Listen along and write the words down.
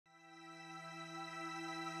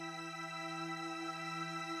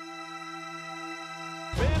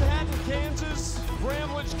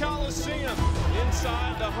Bramlage Coliseum,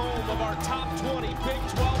 inside the home of our top 20 Big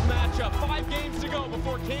 12 matchup. 5 games to go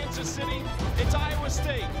before Kansas City. It's Iowa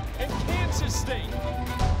State and Kansas State.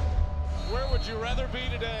 Where would you rather be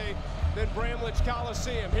today than Bramlage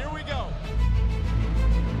Coliseum? Here we go.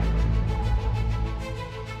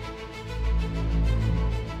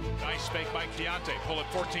 Nice fake by Keontae. Pull it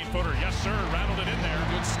 14-footer. Yes, sir. Rattled it in there.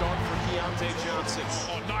 Good start for Keontae Johnson.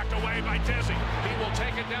 Oh, knocked away by Desi. He will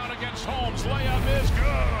take it down against Holmes. Layup is good.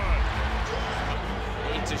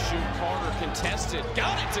 8 to shoot. Carter contested.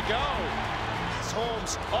 Got it to go. It's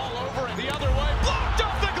Holmes all over it. The other way. Blocked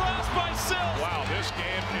off the glass by Sills. Wow, this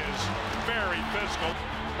game is very physical.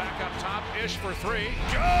 Back up top. Ish for 3.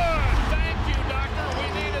 Good. Thank you, Doctor. We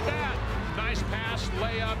needed that. Nice pass.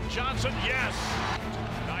 Layup. Johnson. Yes.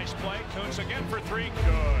 Nice play. Kuntz again for 3.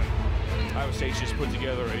 Good. Iowa State just put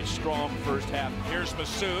together a strong first half. Here's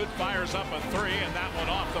Massoud. Fires up a 3, and that one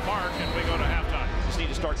off the mark, and we go to halftime. Just need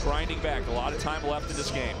to start grinding back. A lot of time left in this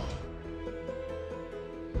game.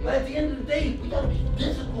 At the end of the day, we got to be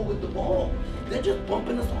physical with the ball. They're just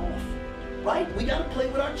bumping us off, right? We got to play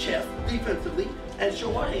with our chest defensively and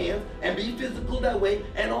show our hands and be physical that way.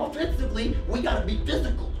 And offensively, we got to be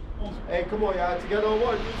physical. Hey, come on, y'all. Together on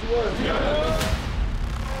one. 3, 2, 1. Together.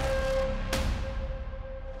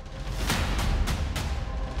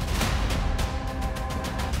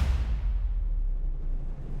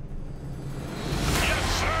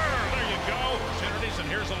 And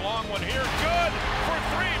here's a long one here. Good for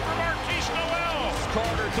 3 for Marquise Noel.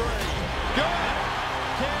 Carter 3. Good.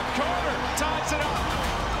 Cam Carter ties it up.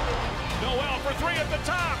 Noel for 3 at the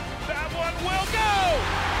top. That one will go.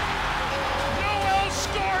 Noel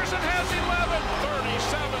scores and has 11.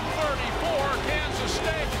 37-34 Kansas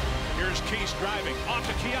State. Here's Keese driving. Off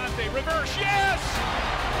to Keontae. Reverse. Yes!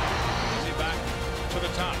 Easy back to the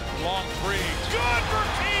top. Long 3. Good for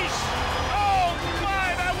Keese. Oh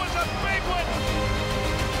my, that was a big one.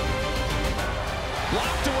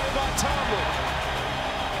 Locked away by Tomlin.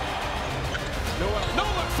 Noel. No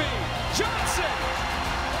look feed. Johnson.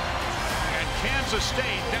 And Kansas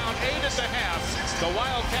State down 8 at the half. The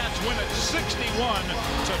Wildcats win it 61-55.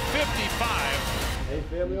 Hey,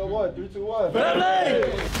 family on one. 3, 2, 1.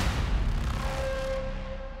 Family!